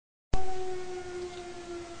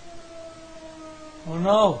Oh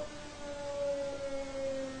no.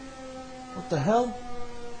 What the hell?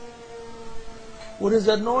 What is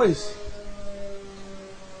that noise?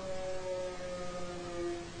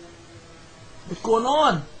 What's going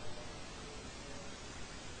on?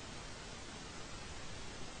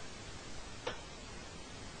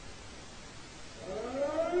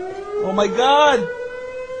 Oh my god!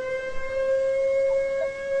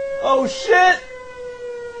 Oh shit!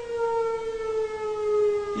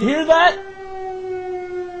 You hear that?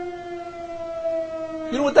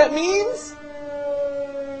 You know what that means?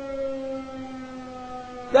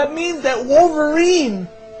 That means that Wolverine,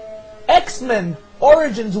 X-Men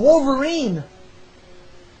Origins Wolverine,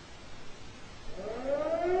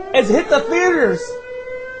 has hit the theaters.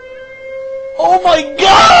 Oh my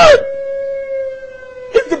god!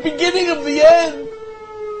 It's the beginning of the end.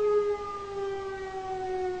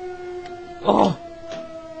 Oh.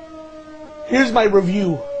 Here's my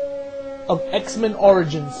review of X-Men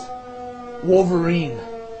Origins Wolverine.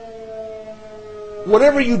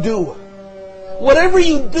 Whatever you do,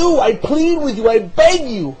 I plead with you, I beg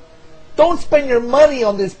you, don't spend your money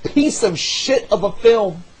on this piece of shit of a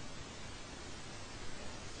film.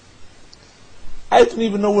 I don't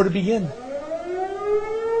even know where to begin.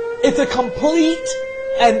 It's a complete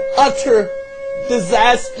and utter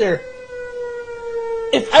disaster.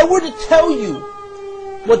 If I were to tell you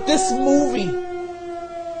what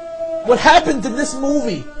happened in this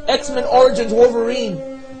movie, X-Men Origins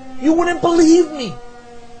Wolverine, you wouldn't believe me.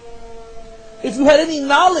 If you had any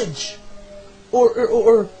knowledge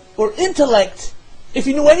or intellect, if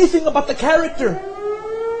you knew anything about the character,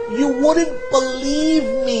 you wouldn't believe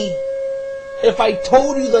me if I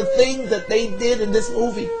told you the things that they did in this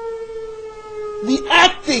movie. The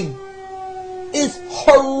acting is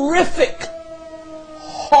horrific.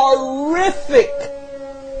 Horrific.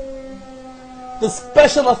 The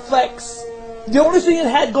special effects, the only thing it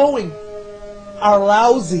had going, are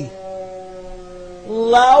lousy.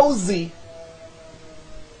 Lousy.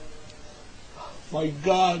 My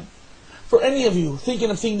God. For any of you thinking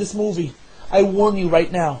of seeing this movie, I warn you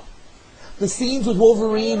right now. The scenes with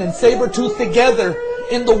Wolverine and Sabretooth together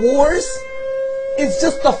in the wars, it's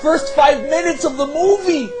just the first 5 minutes of the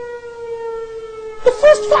movie. The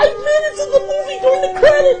first 5 minutes of the movie during the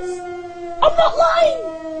credits. I'm not lying.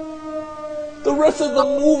 The rest of the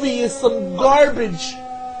movie is some garbage.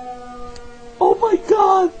 Oh my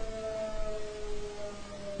God.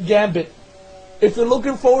 Gambit. If you're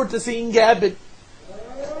looking forward to seeing Gambit,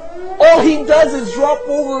 all he does is drop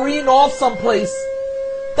Wolverine off someplace.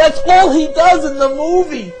 That's all he does in the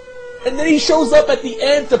movie. And then he shows up at the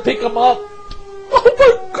end to pick him up. Oh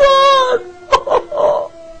my God!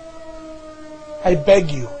 I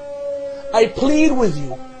beg you. I plead with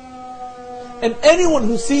you. And anyone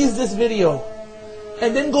who sees this video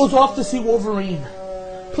and then goes off to see Wolverine,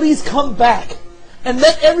 please come back and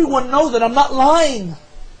let everyone know that I'm not lying.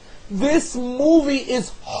 This movie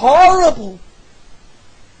is horrible.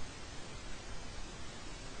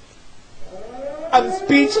 I'm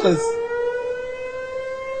speechless.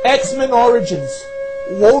 X-Men Origins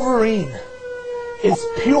Wolverine is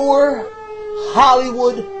pure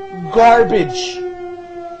Hollywood garbage.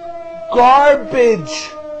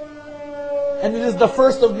 Garbage. And it is the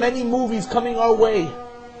first of many movies coming our way.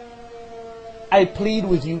 I plead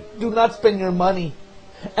with you, do not spend your money.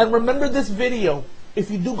 And remember this video,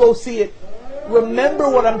 if you do go see it, remember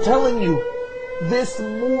what I'm telling you. This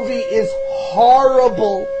movie is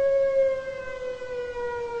horrible.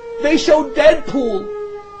 They show Deadpool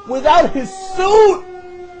without his suit.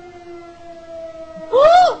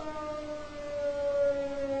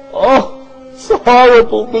 Oh, it's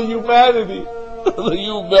horrible, the humanity. The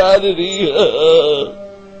humanity.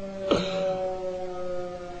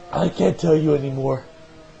 I can't tell you anymore.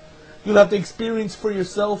 You'll have to experience for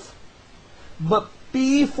yourself. But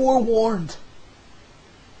be forewarned.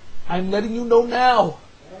 I'm letting you know now.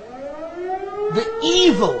 The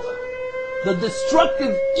evil, the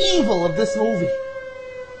destructive evil of this movie.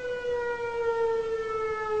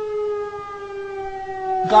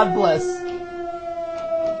 God bless.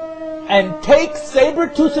 And take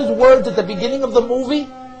Sabretooth's words at the beginning of the movie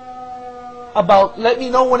about let me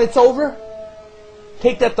know when it's over.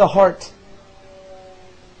 Take that to heart.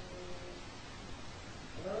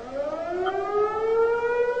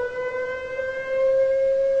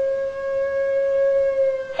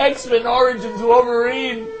 X-Men Origins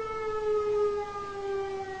Wolverine.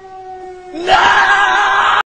 No!